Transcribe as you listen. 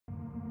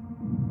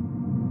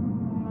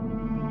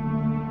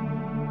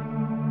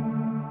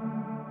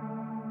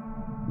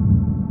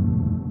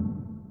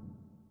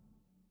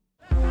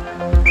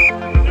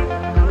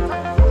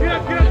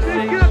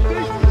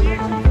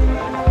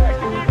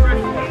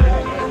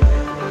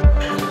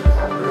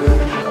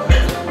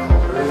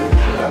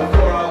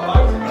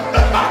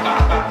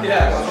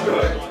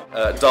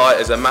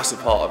diet is a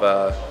massive part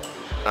of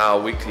our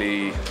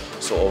weekly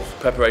sort of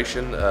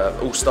preparation.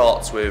 All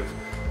starts with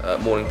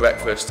morning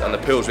breakfast and the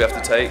pills we have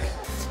to take.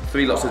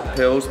 3 lots of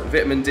pills,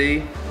 vitamin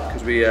D,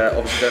 because we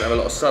obviously don't have a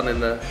lot of sun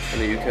in the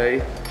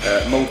UK,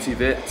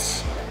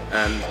 multivits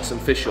and some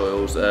fish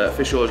oils.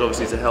 Fish oils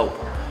obviously to help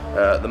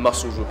the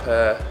muscles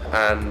repair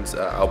and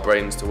our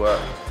brains to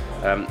work.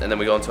 And then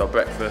we go on to our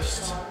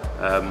breakfast,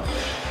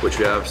 which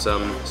we have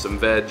some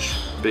veg,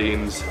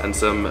 beans and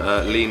some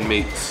lean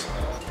meats.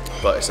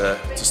 But it's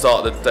to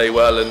start the day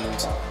well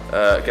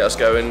and get us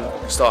going,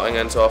 starting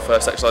into our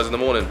first exercise in the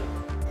morning.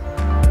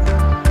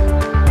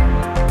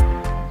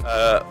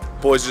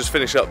 Boys just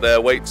finished up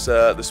their weights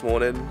this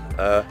morning.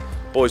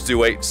 Boys do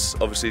weights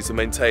obviously to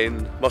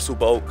maintain muscle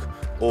bulk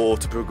or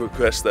to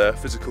progress their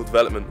physical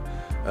development.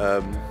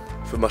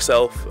 For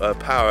myself,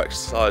 power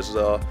exercises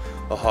are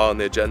high on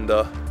the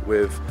agenda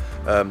with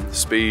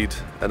speed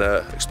and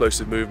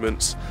explosive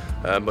movements.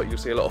 But you'll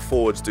see a lot of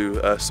forwards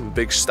do some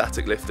big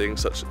static lifting,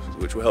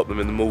 which will help them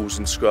in the mauls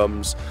and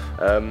scrums.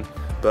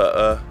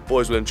 But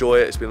boys will enjoy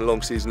it. It's been a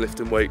long season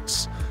lifting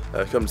weights.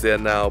 Come to the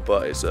end now,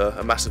 but it's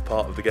a massive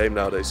part of the game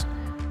nowadays.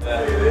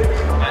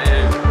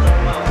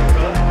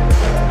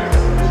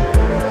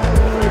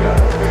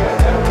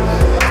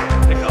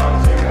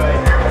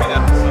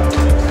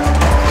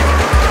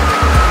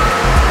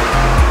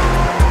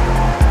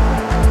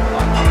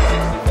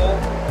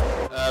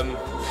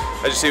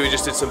 As you see, we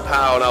just did some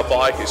power on our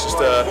bike. It's just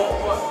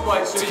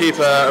to keep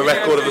a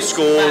record of the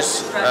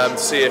scores, to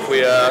see if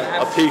we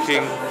are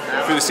peaking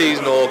through the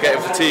season or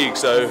getting fatigued.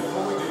 So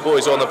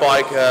boys are on the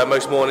bike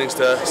most mornings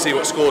to see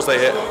what scores they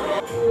hit.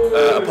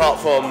 Apart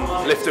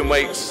from lifting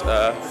weights,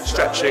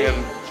 stretching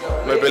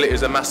and mobility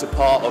is a massive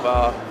part of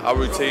our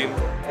routine.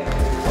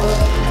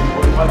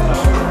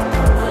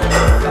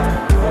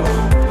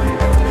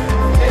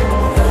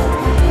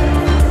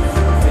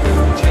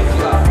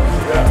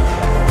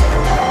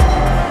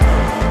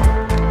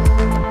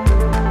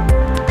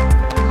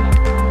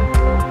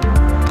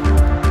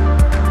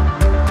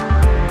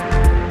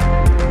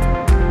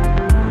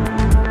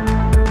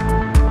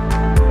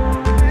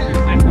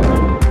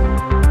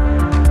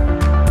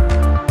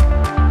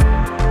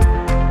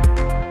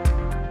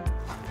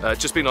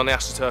 Just been on the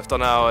AstroTurf,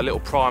 done our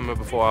little primer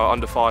before our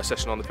under-5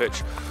 session on the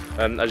pitch.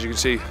 And as you can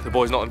see, the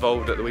boys not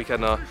involved at the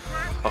weekend are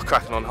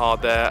cracking on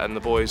hard there, and the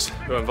boys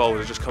who are involved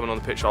are just coming on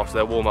the pitch after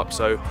their warm-up.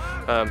 So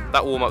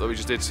that warm-up that we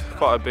just did,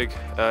 quite a big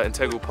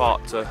integral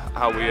part to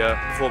how we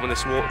perform in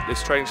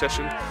this training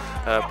session.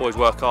 Boys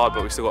work hard,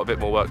 but we've still got a bit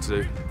more work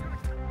to do.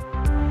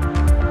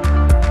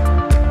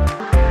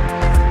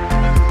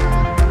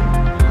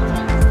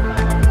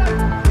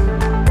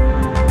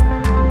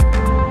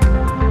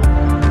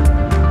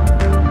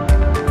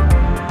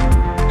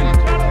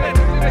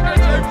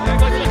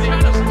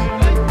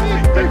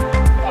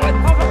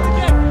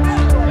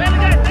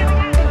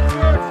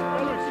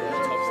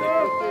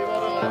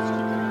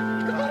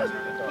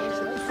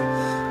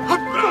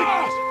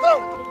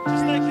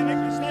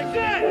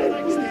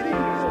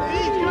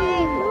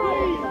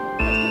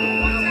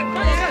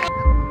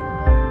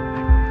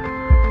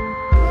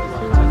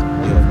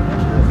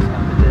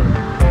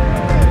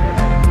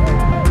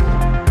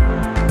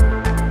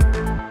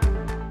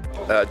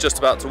 Just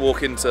about to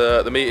walk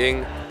into the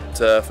meeting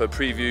for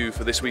preview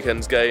for this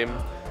weekend's game.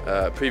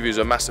 Previews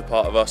are a massive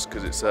part of us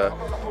because it's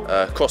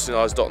crossing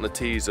I's, dotting the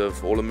T's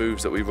of all the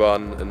moves that we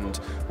run and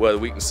where the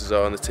weaknesses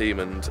are on the team,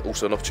 and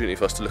also an opportunity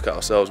for us to look at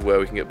ourselves where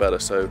we can get better.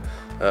 So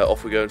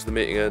off we go into the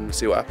meeting and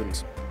see what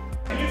happens.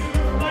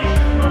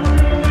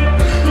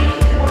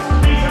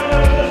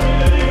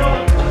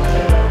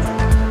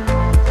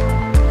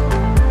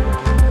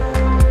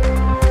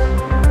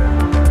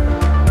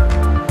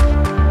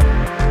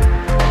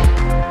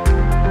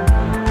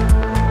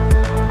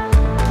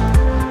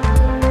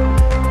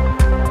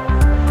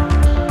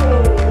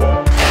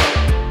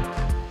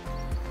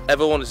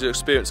 Ever wanted to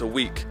experience a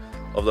week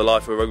of the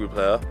life of a rugby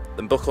player?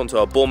 Then book onto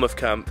our Bournemouth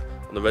camp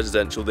on the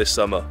residential this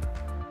summer.